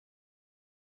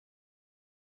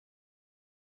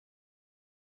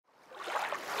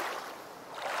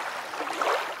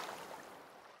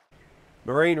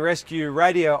Marine rescue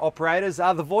radio operators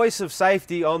are the voice of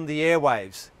safety on the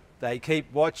airwaves. They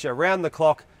keep watch around the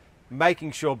clock,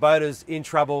 making sure boaters in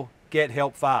trouble get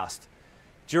help fast.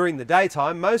 During the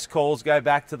daytime, most calls go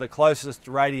back to the closest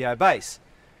radio base.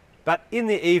 But in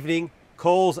the evening,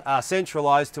 calls are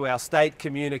centralised to our State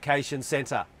Communications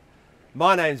Centre.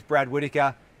 My name's Brad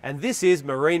Whitaker, and this is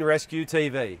Marine Rescue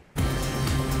TV.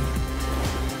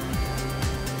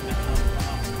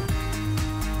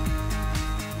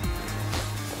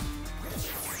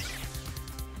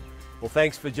 Well,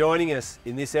 thanks for joining us.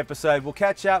 In this episode, we'll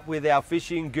catch up with our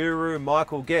fishing guru,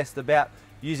 Michael Guest, about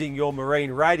using your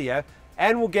marine radio,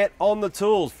 and we'll get on the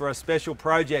tools for a special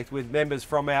project with members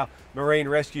from our Marine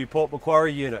Rescue Port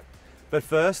Macquarie unit. But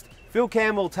first, Phil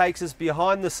Campbell takes us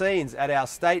behind the scenes at our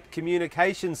State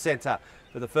Communications Centre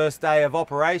for the first day of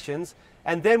operations,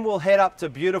 and then we'll head up to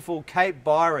beautiful Cape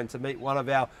Byron to meet one of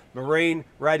our marine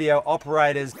radio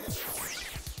operators.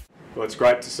 Well, it's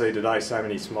great to see today so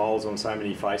many smiles on so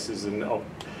many faces, and I've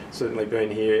certainly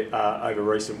been here over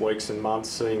recent weeks and months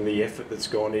seeing the effort that's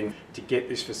gone in to get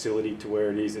this facility to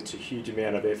where it is. It's a huge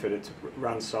amount of effort. It's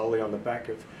run solely on the back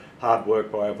of hard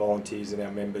work by our volunteers and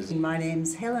our members. My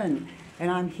name's Helen,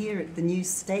 and I'm here at the new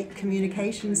State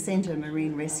Communications Centre,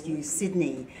 Marine Rescue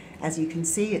Sydney. As you can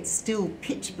see, it's still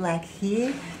pitch black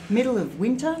here, middle of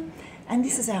winter. And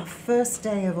this is our first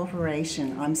day of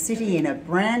operation. I'm sitting in a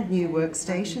brand new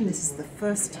workstation. This is the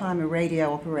first time a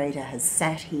radio operator has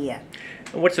sat here.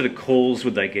 And what sort of calls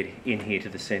would they get in here to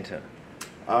the centre?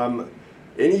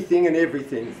 Anything and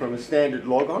everything from a standard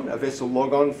log-on, a vessel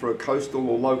log-on for a coastal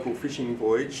or local fishing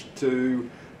voyage, to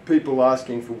people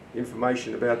asking for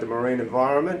information about the marine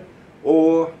environment,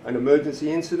 or an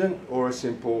emergency incident, or a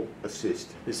simple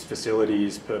assist. This facility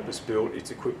is purpose-built. It's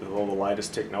equipped with all the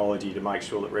latest technology to make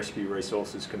sure that rescue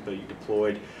resources can be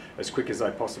deployed as quick as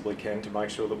they possibly can to make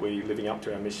sure that we're living up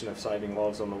to our mission of saving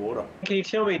lives on the water. Can you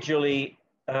tell me, Julie,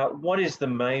 what is the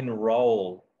main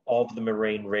role of the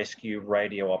marine rescue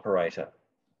radio operator?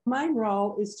 The main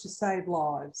role is to save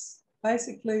lives.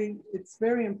 Basically, it's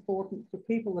very important for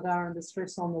people that are in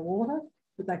distress on the water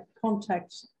that they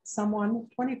contact someone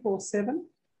 24/7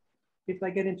 if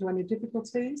they get into any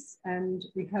difficulties, and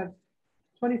we have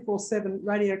 24/7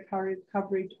 radio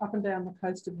coverage up and down the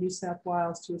coast of New South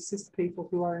Wales to assist people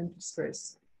who are in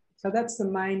distress. So that's the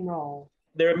main role.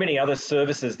 There are many other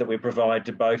services that we provide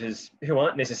to boaters who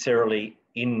aren't necessarily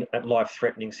in a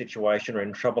life-threatening situation or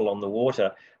in trouble on the water.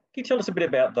 Can you tell us a bit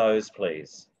about those,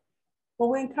 please? Well,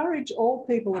 we encourage all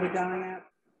people that are going out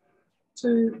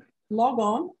to log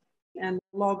on and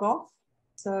log off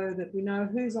so that we know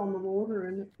who's on the water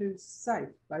and who's safe,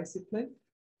 basically.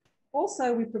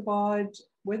 Also, we provide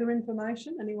weather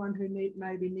information, anyone who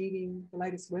may be needing the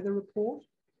latest weather report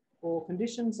or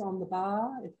conditions on the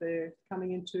bar if they're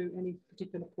coming into any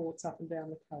particular ports up and down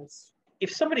the coast.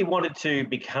 If somebody wanted to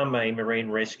become a marine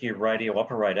rescue radio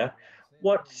operator,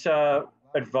 what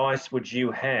advice would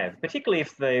you have, particularly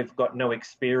if they've got no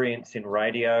experience in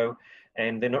radio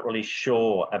and they're not really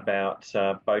sure about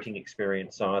boating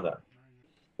experience either?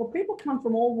 Well, people come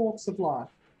from all walks of life.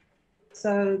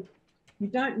 So you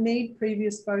don't need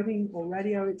previous boating or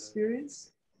radio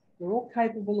experience. We're all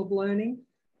capable of learning.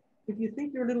 If you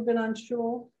think you're a little bit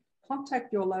unsure,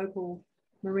 contact your local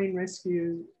marine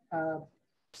rescue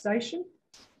station.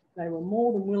 They will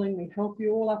more than willingly help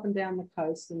you all up and down the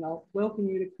coast, and they'll welcome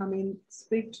you to come in,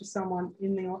 speak to someone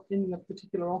in the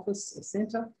particular office or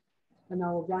centre, and they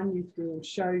will run you through and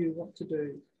show you what to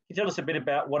do. Can you tell us a bit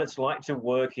about what it's like to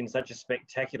work in such a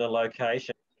spectacular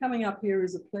location? Coming up here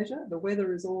is a pleasure. The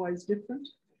weather is always different,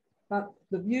 but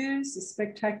the views are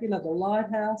spectacular, the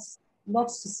lighthouse,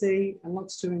 lots to see and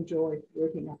lots to enjoy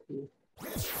working up here.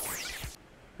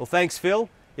 Well, thanks, Phil.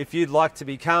 If you'd like to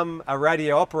become a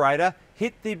radio operator,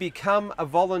 hit the Become a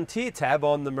Volunteer tab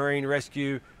on the Marine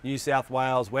Rescue New South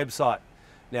Wales website.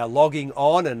 Now, logging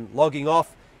on and logging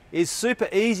off is super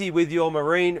easy with your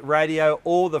marine radio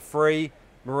or the free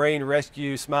Marine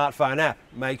Rescue smartphone app.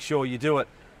 Make sure you do it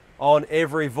on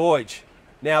every voyage.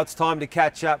 Now it's time to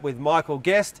catch up with Michael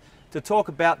Guest to talk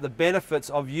about the benefits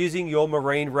of using your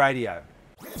marine radio.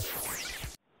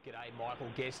 G'day, Michael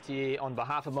Guest here on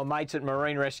behalf of my mates at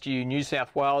Marine Rescue New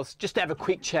South Wales. Just to have a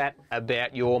quick chat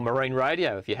about your marine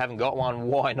radio. If you haven't got one,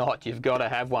 why not? You've got to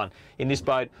have one. In this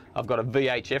boat, I've got a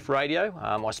VHF radio.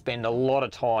 I spend a lot of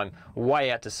time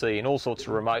way out to sea in all sorts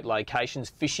of remote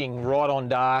locations, fishing right on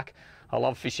dark. I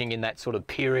love fishing in that sort of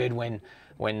period when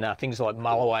things like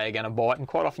mulloway are going to bite, and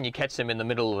quite often you catch them in the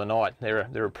middle of the night.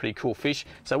 They're a pretty cool fish.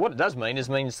 So what it does mean is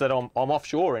that I'm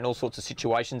offshore in all sorts of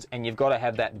situations, and you've got to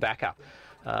have that backup.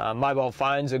 Mobile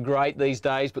phones are great these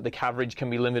days, but the coverage can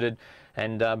be limited.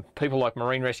 And people like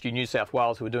Marine Rescue New South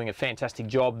Wales, who are doing a fantastic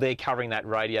job, they're covering that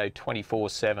radio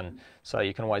 24/7. So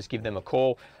you can always give them a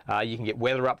call. You can get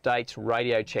weather updates,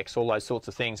 radio checks, all those sorts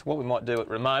of things. What we might do at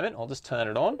the moment, I'll just turn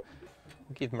it on,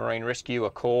 give Marine Rescue a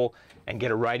call and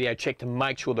get a radio check to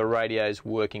make sure the radio is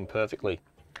working perfectly.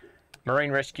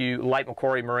 Marine Rescue Lake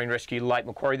Macquarie, Marine Rescue Lake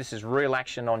Macquarie. This is Real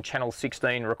Action on Channel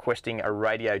 16 requesting a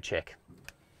radio check.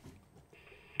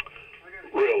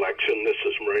 Real Action, this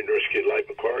is Marine Rescue Lake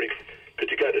Macquarie. Could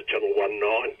you go to Channel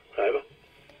 19, over?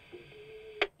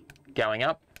 Going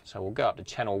up, so we'll go up to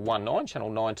Channel 19, Channel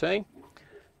 19.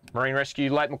 Marine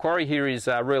Rescue Lake Macquarie, here is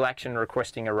Real Action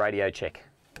requesting a radio check.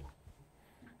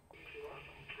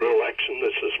 Real Action,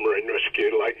 this is Marine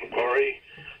Rescue Lake Macquarie.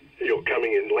 You're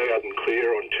coming in loud and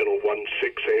clear on Channel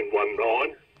 16 and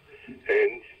 19.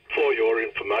 And for your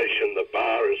information, the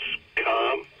bar is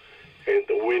calm and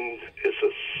the wind is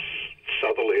a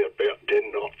southerly about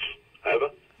 10 knots. Over.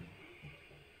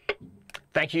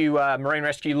 Thank you, Marine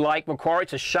Rescue Lake Macquarie.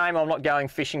 It's a shame I'm not going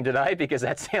fishing today because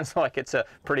that sounds like it's a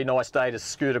pretty nice day to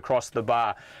scoot across the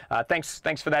bar. Thanks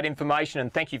for that information,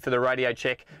 and thank you for the radio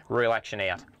check. Real Action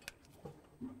out.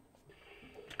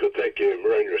 Good, thank you.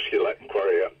 Marine Rescue Lake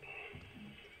Macquarie out.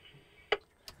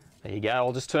 There you go,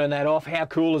 I'll just turn that off. How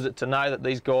cool is it to know that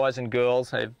these guys and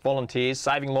girls have volunteers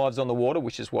saving lives on the water,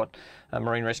 which is what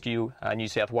Marine Rescue New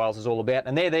South Wales is all about,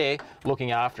 and they're there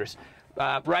looking after us.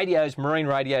 Marine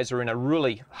radios are in a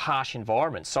really harsh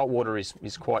environment. Saltwater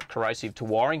is quite corrosive to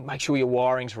wiring. Make sure your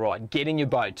wiring's right. Get in your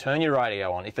boat, turn your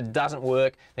radio on. If it doesn't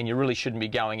work, then you really shouldn't be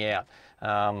going out.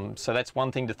 So that's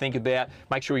one thing to think about.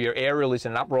 Make sure your aerial is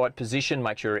in an upright position.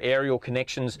 Make sure your aerial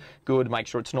connection's good. Make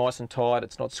sure it's nice and tight.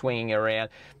 It's not swinging around.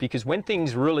 Because when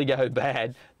things really go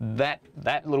bad, that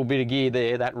little bit of gear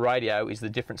there, that radio, is the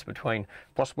difference between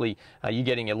possibly you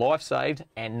getting your life saved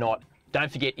and not. Don't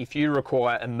forget, if you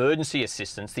require emergency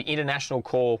assistance, the international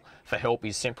call for help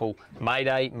is simple: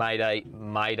 Mayday, Mayday,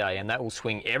 Mayday, and that will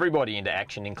swing everybody into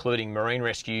action, including Marine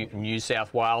Rescue New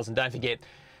South Wales. And don't forget,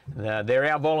 they're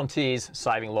our volunteers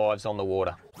saving lives on the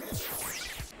water.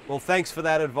 Well, thanks for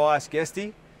that advice,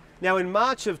 Guesty. Now, in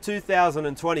March of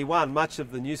 2021, much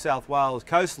of the New South Wales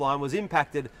coastline was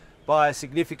impacted by a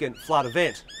significant flood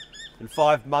event. And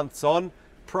 5 months on,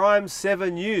 Prime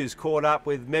 7 News caught up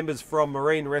with members from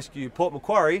Marine Rescue Port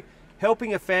Macquarie,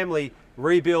 helping a family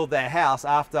rebuild their house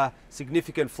after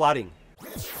significant flooding.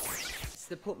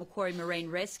 The Port Macquarie Marine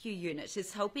Rescue Unit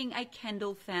is helping a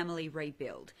Kendall family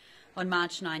rebuild. On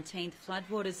March 19th,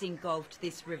 floodwaters engulfed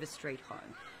this River Street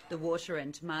home. The water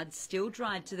and mud still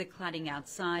dried to the cladding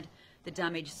outside. The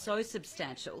damage so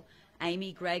substantial,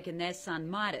 Amy, Greg and their son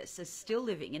Midas are still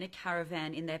living in a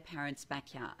caravan in their parents'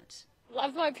 backyard.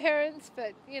 Love my parents,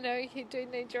 but you know, you do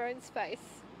need your own space,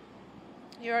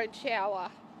 your own shower,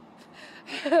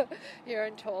 your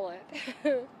own toilet.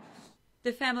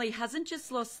 The family hasn't just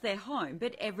lost their home,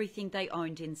 but everything they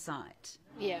owned inside.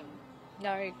 Yeah,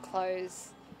 no clothes,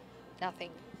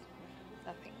 nothing.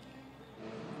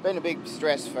 Been a big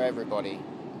stress for everybody,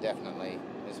 definitely,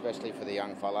 especially for the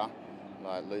young fella,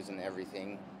 like losing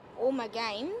everything. All my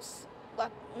games,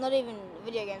 like not even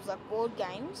video games, like board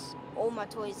games, all my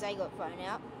toys, they got thrown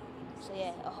out. So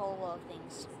yeah, a whole lot of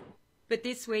things. But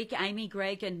this week, Amy,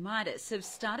 Greg and Midas have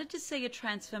started to see a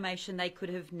transformation they could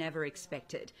have never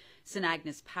expected. St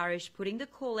Agnes Parish putting the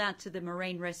call out to the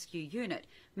Marine Rescue Unit,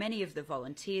 many of the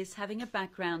volunteers having a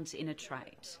background in a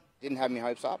trade. Didn't have my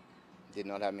hopes up, did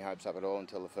not have my hopes up at all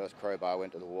until the first crowbar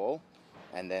went to the wall,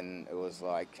 and then it was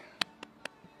like,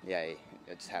 yay,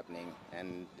 it's happening,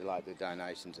 and like the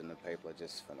donations and the people are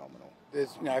just phenomenal.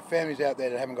 There's families out there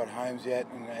that haven't got homes yet,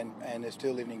 and they're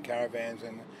still living in caravans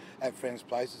and at friends'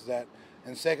 places.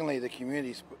 And secondly, the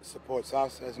community supports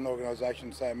us as an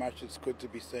organisation so much. It's good to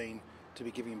be seen to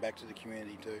be giving back to the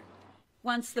community too.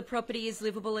 Once the property is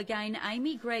livable again,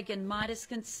 Amy, Greg and Midas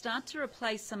can start to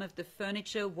replace some of the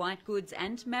furniture, white goods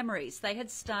and memories they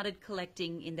had started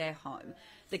collecting in their home.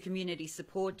 The community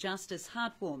support just as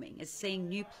heartwarming as seeing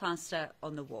new plaster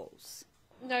on the walls.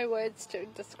 No words to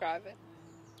describe it,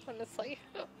 honestly.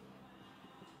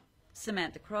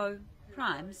 Samantha Crowe,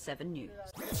 Prime 7 News.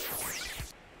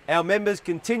 Our members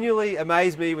continually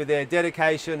amaze me with their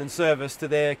dedication and service to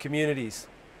their communities.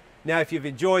 Now, if you've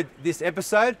enjoyed this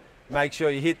episode, make sure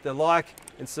you hit the like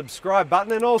and subscribe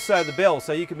button and also the bell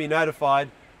so you can be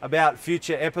notified about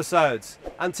future episodes.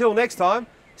 Until next time,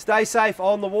 stay safe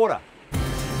on the water.